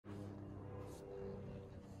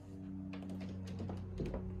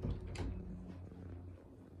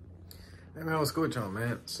Hey man, what's good with y'all,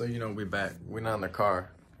 man? So, we back. We're not in the car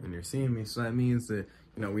and you're seeing me. So that means that,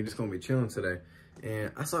 we just gonna be chilling today.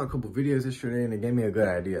 And I saw a couple videos yesterday and it gave me a good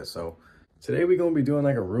idea. So today we're gonna be doing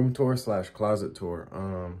like a room tour / closet tour.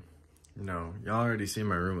 Y'all already seen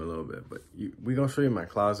my room a little bit, but we gonna show you my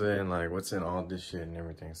closet and like what's in all this shit and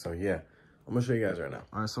everything. So yeah, I'm gonna show you guys right now.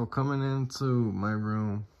 All right, so coming into my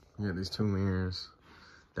room, you got these 2 mirrors,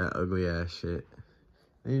 that ugly ass shit.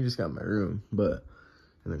 And you just got my room, but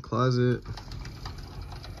in the closet,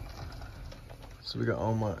 so we got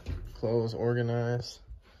all my clothes organized.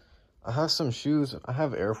 I have some shoes. I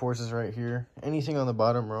have Air Forces right here. Anything on the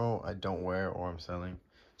bottom row, I don't wear or I'm selling.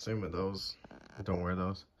 Same with those. I don't wear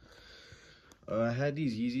those. I had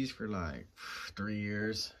these Yeezys for like 3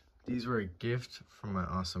 years. These were a gift from my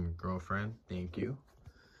awesome girlfriend. Thank you.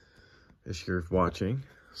 If you're watching.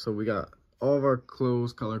 So we got all of our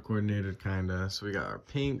clothes color coordinated, kinda. So we got our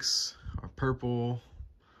pinks, our purple,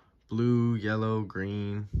 blue, yellow,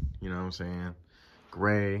 green, you know what I'm saying?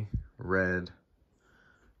 Gray, red,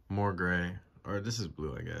 more gray, or this is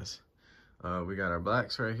blue, I guess. We got our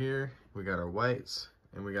blacks right here, we got our whites,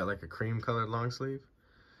 and we got like a cream colored long sleeve.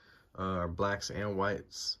 Our blacks and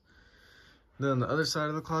whites. Then on the other side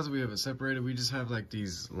of the closet, we have it separated. We just have like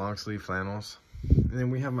these long sleeve flannels. And then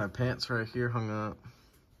we have my pants right here hung up.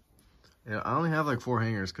 Yeah, I only have like 4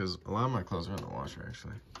 hangers because a lot of my clothes are in the washer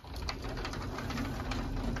actually.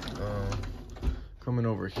 Coming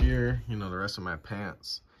over here, the rest of my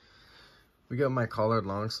pants. We got my collared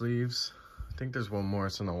long sleeves. I think there's one more,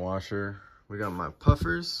 it's in the washer. We got my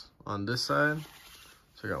puffers on this side.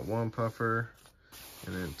 So I got 1 puffer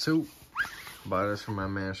and then 2. Bought this from my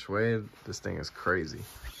man Schwade. This thing is crazy.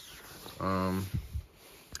 So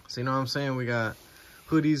you know what I'm saying? We got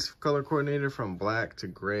hoodies color coordinated from black to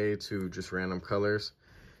gray to just random colors.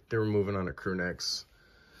 They were moving on the crew necks.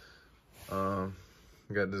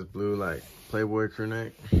 We got this blue like Playboy crew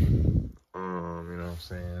neck. You know what I'm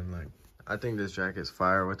saying? Like, I think this jacket's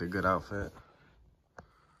fire with a good outfit.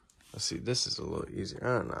 Let's see, this is a little easier.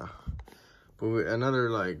 I don't know. But another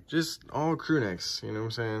like just all crew necks, you know what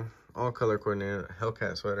I'm saying? All color coordinated,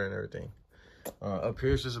 Hellcat sweater and everything. Up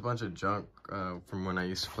here's just a bunch of junk from when I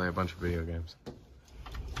used to play a bunch of video games.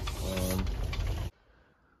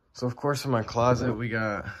 So of course in my closet we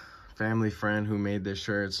got family friend who made this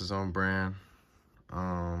shirt. It's his own brand.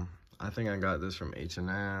 I think I got this from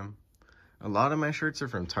H&M. A lot of my shirts are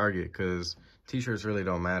from Target because t-shirts really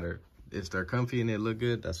don't matter. If they're comfy and they look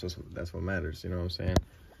good, that's what matters, you know what I'm saying?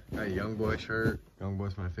 Got a YoungBoy shirt.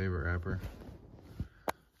 YoungBoy's my favorite rapper.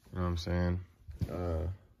 You know what I'm saying?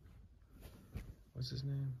 What's his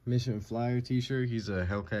name? Mission Flyer t-shirt. He's a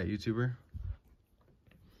Hellcat YouTuber.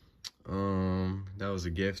 That was a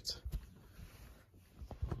gift.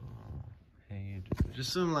 Hey,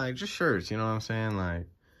 just some just shirts, you know what I'm saying? Like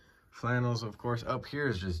flannels, of course. Up here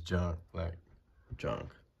is just junk, like junk.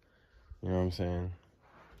 You know what I'm saying?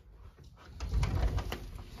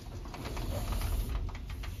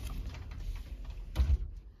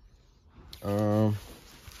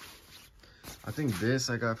 I think this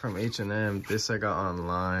I got from H&M. This I got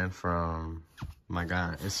online from my guy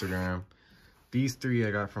on Instagram. These 3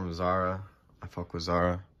 I got from Zara. I fuck with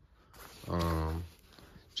Zara.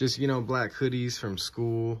 Just, black hoodies from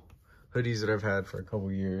school. Hoodies that I've had for a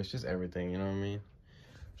couple years. Just everything, you know what I mean?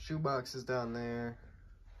 Shoe boxes down there.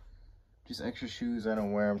 Just extra shoes I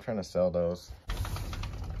don't wear. I'm trying to sell those.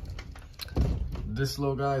 This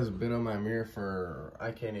little guy has been on my mirror for,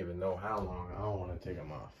 I can't even know how long. I don't want to take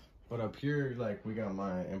him off. But up here, we got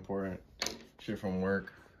my important shit from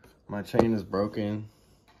work. My chain is broken.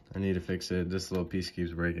 I need to fix it. This little piece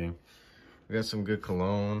keeps breaking. We got some good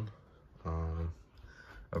cologne.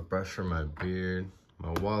 A brush for my beard.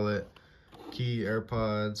 My wallet. Key,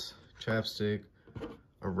 AirPods. Chapstick.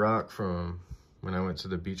 A rock from when I went to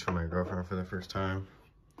the beach with my girlfriend for the first time.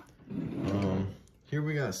 Here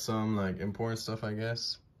we got some important stuff, I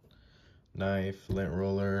guess. Knife, lint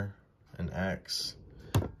roller, an axe,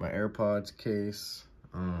 my AirPods case,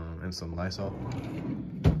 and some Lysol.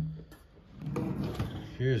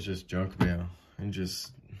 Here's just junk mail and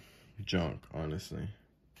just junk, honestly.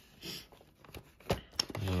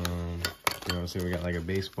 So we got like a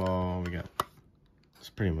baseball. That's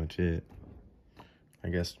pretty much it. I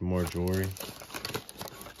guess more jewelry.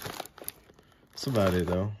 That's about it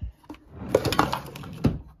though.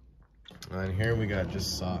 And here we got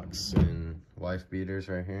just socks and wife beaters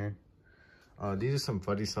right here. These are some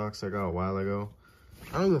fuddy socks I got a while ago.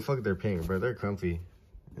 I don't give a fuck if they're pink, but they're comfy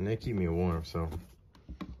and they keep me warm, so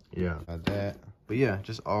yeah, got that. But yeah,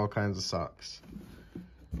 just all kinds of socks.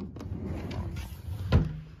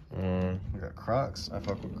 We got Crocs. I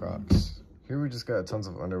fuck with Crocs. Here we just got tons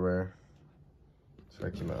of underwear. I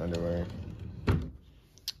keep my underwear.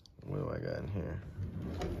 What do I got in here?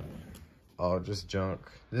 Oh, just junk.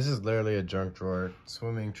 This is literally a junk drawer.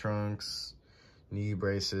 Swimming trunks, knee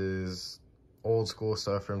braces, old school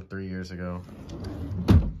stuff from 3 years ago.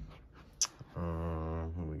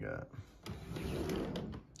 What we got?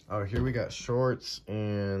 Oh, here we got shorts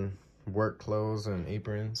and work clothes and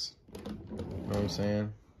aprons. You know what I'm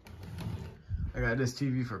saying? I got this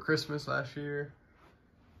TV for Christmas last year.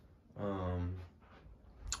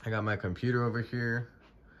 I got my computer over here.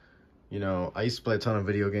 You know, I used to play a ton of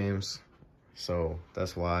video games, so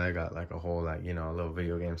that's why I got like a whole, like, you know, a little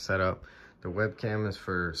video game setup. The webcam is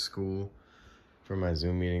for school, for my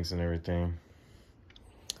Zoom meetings and everything.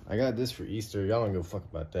 I got this for Easter. Y'all don't give a fuck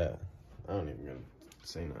about that. I don't even gonna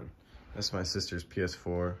say nothing. That's my sister's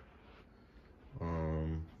PS4.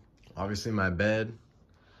 Obviously my bed.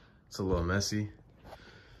 It's a little messy,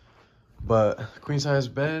 but queen size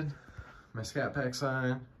bed. My Scat Pack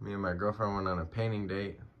sign. Me and my girlfriend went on a painting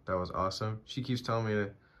date. That was awesome. She keeps telling me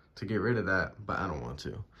to get rid of that, but I don't want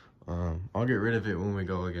to. I'll get rid of it when we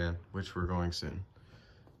go again, which we're going soon.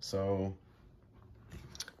 So,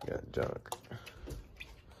 got junk.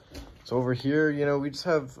 So over here, you know, we just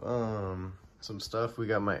have some stuff. We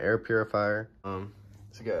got my air purifier. So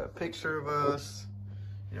we got a picture of us.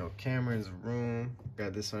 You know, Cameron's room.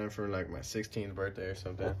 Got this sign for like my 16th birthday or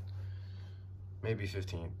something. Maybe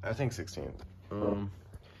 15th. I think 16th.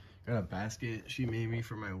 Got a basket she made me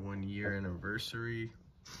for my 1 year anniversary.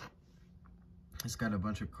 It's got a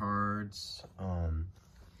bunch of cards.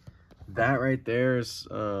 That right there is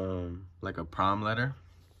like a prom letter.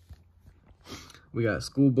 We got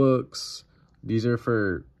school books. These are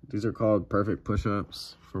called perfect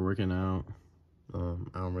push-ups for working out.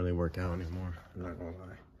 I don't really work out anymore, I'm not gonna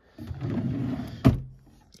lie.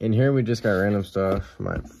 In here we just got random stuff.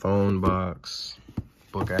 My phone box,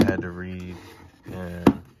 book I had to read,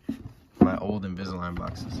 and my old Invisalign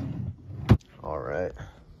boxes. All right.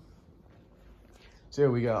 So yeah,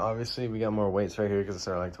 we got more weights right here because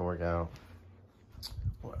I like to work out.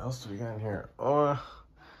 What else do we got in here? Oh,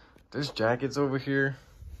 there's jackets over here.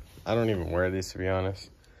 I don't even wear these, to be honest.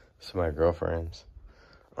 This is my girlfriend's.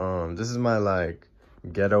 This is my like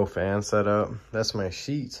ghetto fan setup. That's my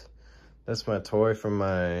sheet. That's my toy from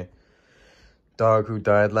my dog who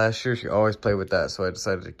died last year. She always played with that, so I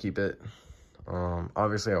decided to keep it.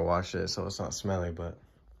 Obviously I washed it, so it's not smelly, but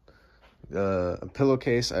a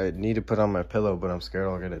pillowcase I need to put on my pillow, but I'm scared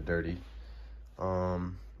I'll get it dirty.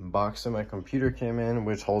 Box that my computer came in,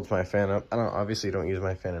 which holds my fan up. I obviously don't use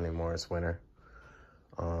my fan anymore. It's winter.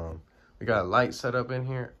 We got a light set up in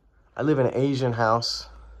here. I live in an Asian house.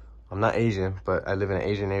 I'm not Asian, but I live in an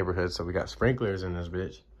Asian neighborhood, so we got sprinklers in this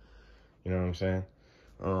bitch. You know what I'm saying?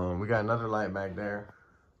 We got another light back there,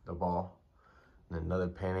 the ball, and another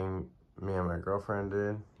painting me and my girlfriend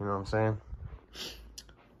did. You know what I'm saying?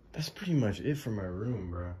 That's pretty much it for my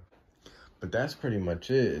room, bro. But that's pretty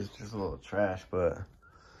much it. It's just a little trash, but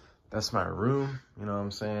that's my room. You know what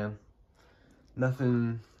I'm saying?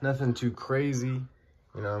 Nothing too crazy.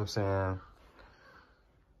 You know what I'm saying?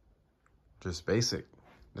 Just basic.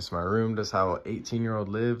 That's my room. That's how an 18-year-old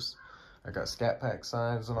lives. I got Scat Pack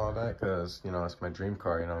signs and all that because, you know, it's my dream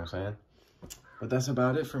car, you know what I'm saying? But that's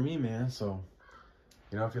about it for me, man. So,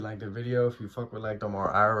 you know, if you like the video, if you fuck with like the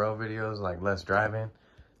more IRL videos, like less driving,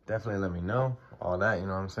 definitely let me know. All that, you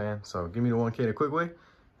know what I'm saying? So give me the 1K the quick way,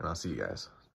 and I'll see you guys.